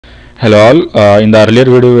Hello all. In the earlier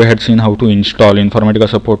video we had seen how to install Informatica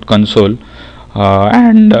support console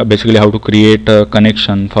and basically how to create a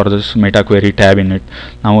connection for this MetaQuery tab in it.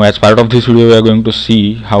 Now as part of this video we are going to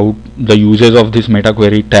see how the uses of this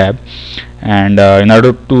MetaQuery tab, and in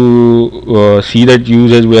order to see that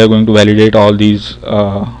uses we are going to validate all these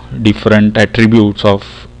different attributes of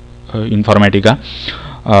Informatica,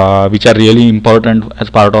 which are really important as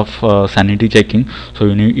part of sanity checking. So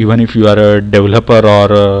you need, even if you are a developer or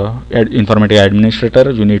Informatica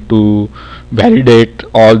administrator, you need to validate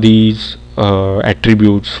all these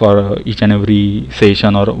attributes for each and every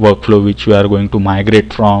session or workflow which you are going to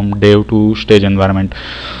migrate from dev to stage environment.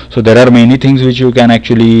 So there are many things which you can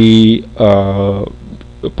actually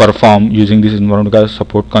perform using this Informatica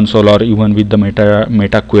support console or even with the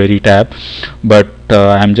MetaQuery tab, but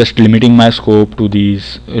I'm just limiting my scope to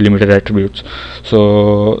these limited attributes.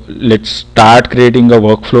 So let's start creating a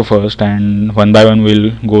workflow first, and one by one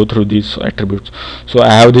we'll go through these attributes. So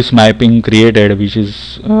I have this mapping created, which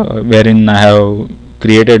is wherein I have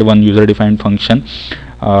created one user defined function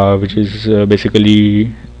which is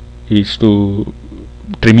basically is to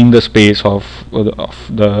trimming the space of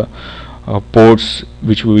the ports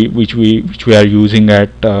which we are using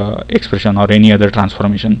at expression or any other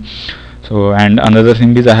transformation. So, and another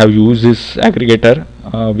thing is I have used this aggregator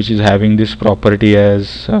which is having this property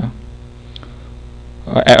as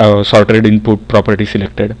sorted input property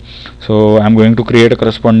selected. So I'm going to create a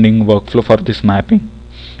corresponding workflow for this mapping,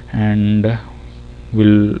 and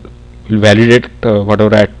we'll validate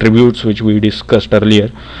whatever attributes which we discussed earlier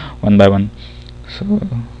one by one. So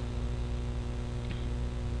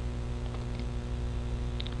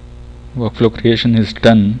workflow creation is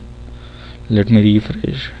done. Let me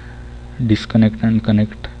refresh, disconnect and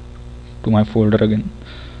connect to my folder again.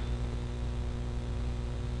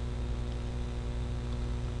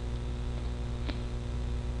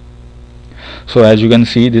 So as you can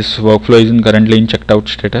see, this workflow is currently in checked out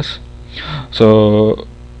status. So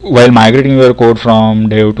while migrating your code from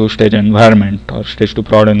dev to stage environment or stage to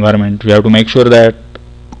prod environment, we have to make sure that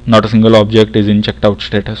not a single object is in checked out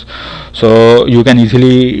status. So you can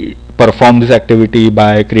easily perform this activity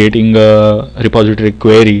by creating a repository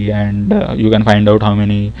query, and you can find out how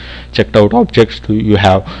many checked out objects you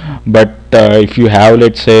have. But if you have,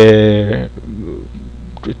 let's say,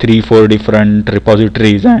 3-4 different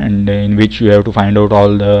repositories, and in which you have to find out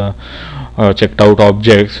all the checked out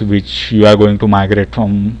objects which you are going to migrate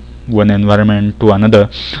from one environment to another,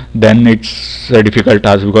 then it's a difficult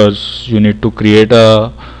task, because you need to create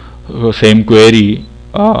a same query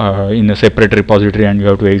in a separate repository, and you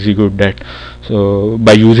have to execute that. So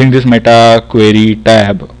by using this MetaQuery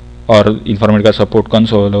tab or Informatica support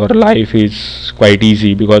console, our life is quite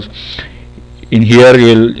easy, because in here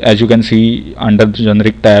as you can see, under the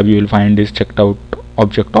generic tab you will find this checked out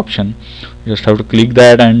object option. You just have to click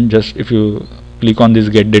that, and just if you click on this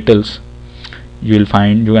get details, you can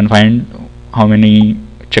find how many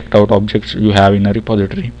checked out objects you have in a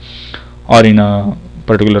repository or in a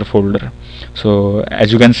particular folder. So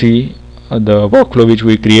as you can see, the workflow which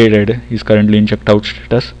we created is currently in checked out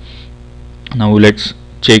status. Now let's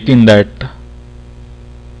check in that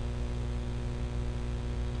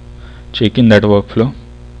workflow.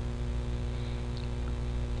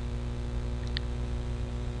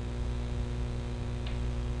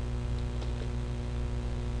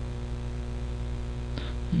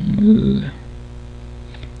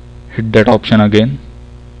 Hit that option again,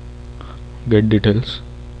 get details.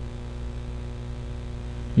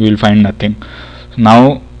 You will find nothing.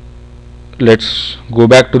 Now let's go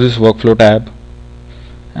back to this workflow tab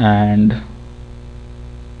and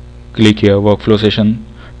click here, workflow session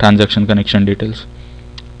transaction connection details.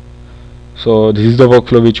 So this is the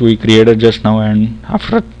workflow which we created just now, and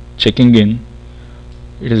after checking in,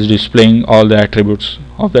 it is displaying all the attributes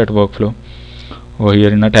of that workflow over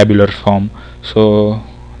here in a tabular form. So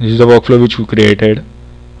this is the workflow which we created,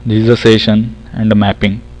 this is the session and the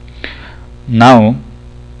mapping. Now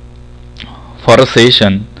for a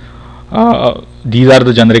session, these are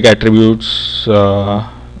the generic attributes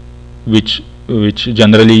which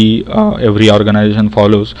generally every organization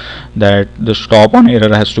follows, that the stop on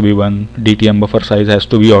error has to be 1, DTM buffer size has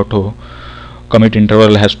to be auto, commit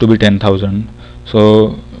interval has to be 10,000.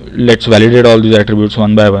 So let's validate all these attributes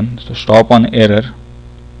one by one. So stop on error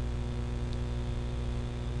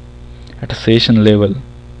at a session level,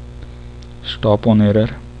 stop on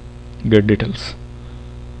error, get details.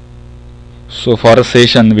 So for a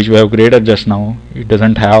session which we have created just now, it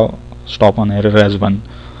doesn't have stop on error as 1.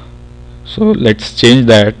 So let's change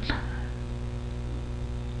that.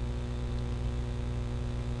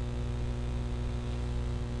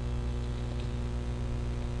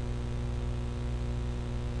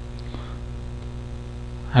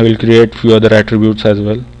 I will create few other attributes as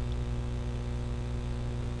well.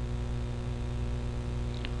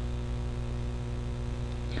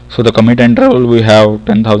 So the commit interval we have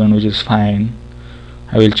 10,000, which is fine.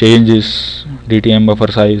 I will change this DTM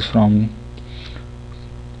buffer size from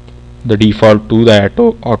the default to the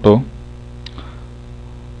auto.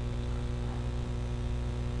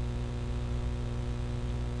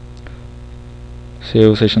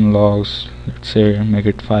 Save session logs, let's say make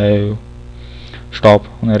it 5. Stop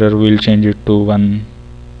on error, we'll change it to 1.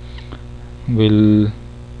 We'll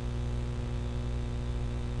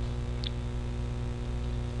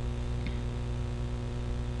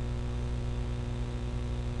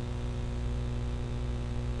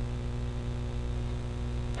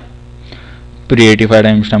pre-85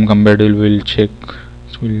 timestamp compatible, we'll check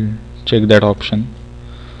that option.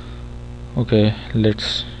 Okay,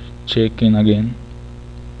 let's check in again.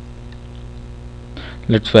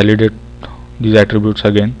 Let's validate these attributes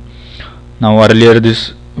again. Now earlier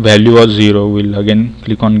this value was 0, we'll again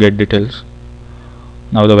click on get details.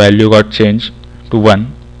 Now the value got changed to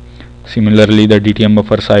 1. Similarly the DTM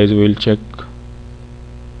buffer size we will check,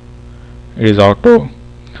 it is auto.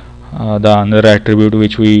 The another attribute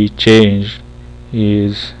which we changed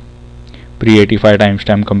is pre-85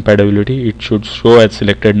 timestamp compatibility. It should show as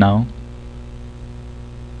selected now.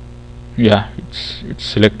 Yeah, it's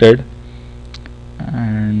selected,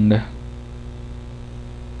 and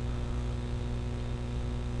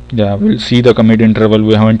yeah, we'll see the commit interval.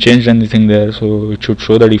 We haven't changed anything there, so it should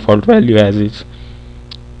show the default value as is.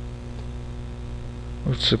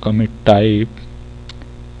 What's the commit type?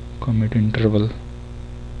 Commit interval.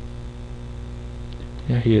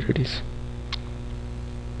 Yeah, here it is,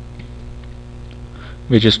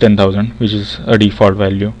 which is 10,000, which is a default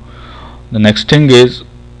value. The next thing is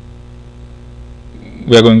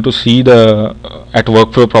we are going to see the at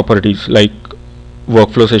workflow properties like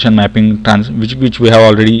workflow session mapping which we have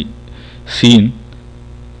already seen.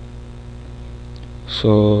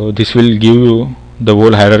 So this will give you the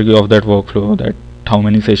whole hierarchy of that workflow, that how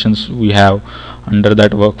many sessions we have under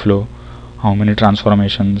that workflow, how many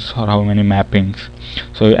transformations or how many mappings.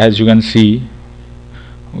 So as you can see,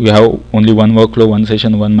 we have only one workflow, one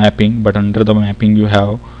session, one mapping, but under the mapping you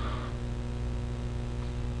have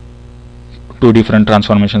two different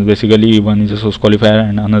transformations. Basically one is a source qualifier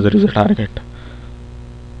and another is a target.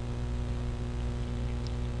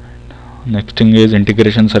 Next thing is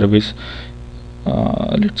integration service.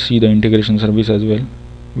 Let's see the integration service as well,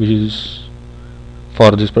 which is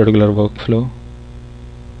for this particular workflow.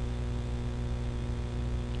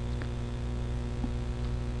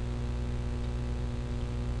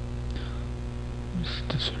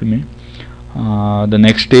 This will mean the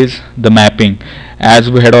next is the mapping.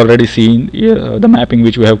 As we had already seen, the mapping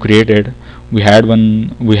which we have created, we have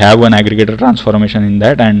one aggregator transformation in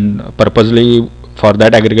that, and purposely for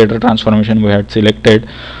that aggregator transformation we had selected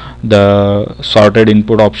the sorted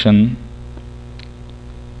input option.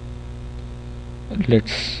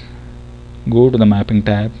 Let's go to the mapping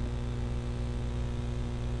tab.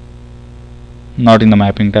 Not in the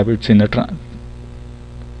mapping tab, it's in the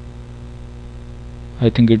I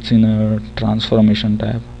think it's in a transformation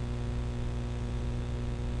tab.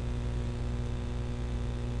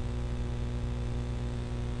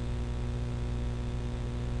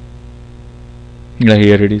 Yeah,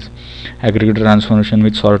 here it is, aggregator transformation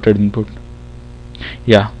with sorted input.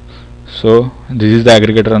 Yeah, so this is the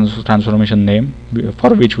aggregator transformation name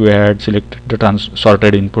for which we had selected the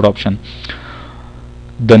sorted input option.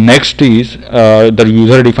 The next is the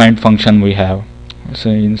user defined function we have.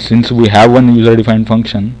 So since we have one user defined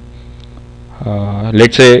function,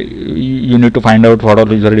 let's say you need to find out what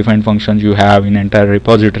all user defined functions you have in entire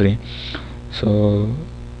repository. So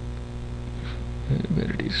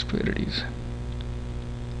where it is,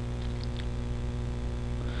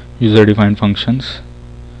 user defined functions.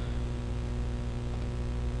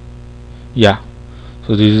 Yeah,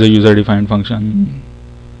 so this is the user defined function.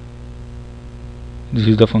 This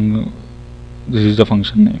is the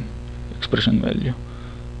function name, expression value.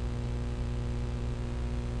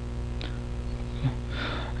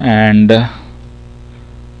 And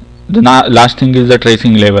the last thing is the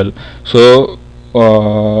tracing level. So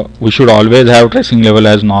we should always have tracing level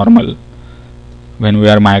as normal when we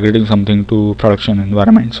are migrating something to production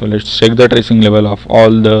environment. So let's check the tracing level of all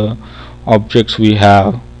the objects we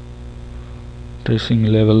have. Tracing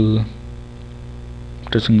level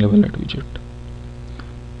at widget.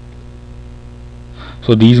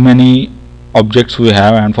 So these many objects we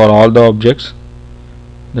have, and for all the objects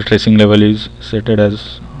the tracing level is set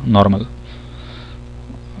as normal.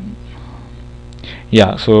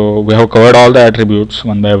 Yeah, so we have covered all the attributes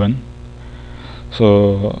one by one.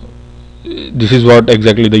 So this is what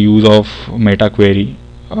exactly the use of MetaQuery,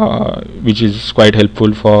 which is quite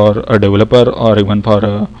helpful for a developer, or even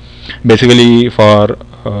for basically for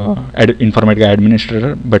Informatica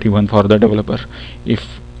administrator, but even for the developer, if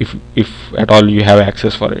at all you have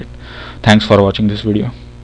access for it. Thanks for watching this video.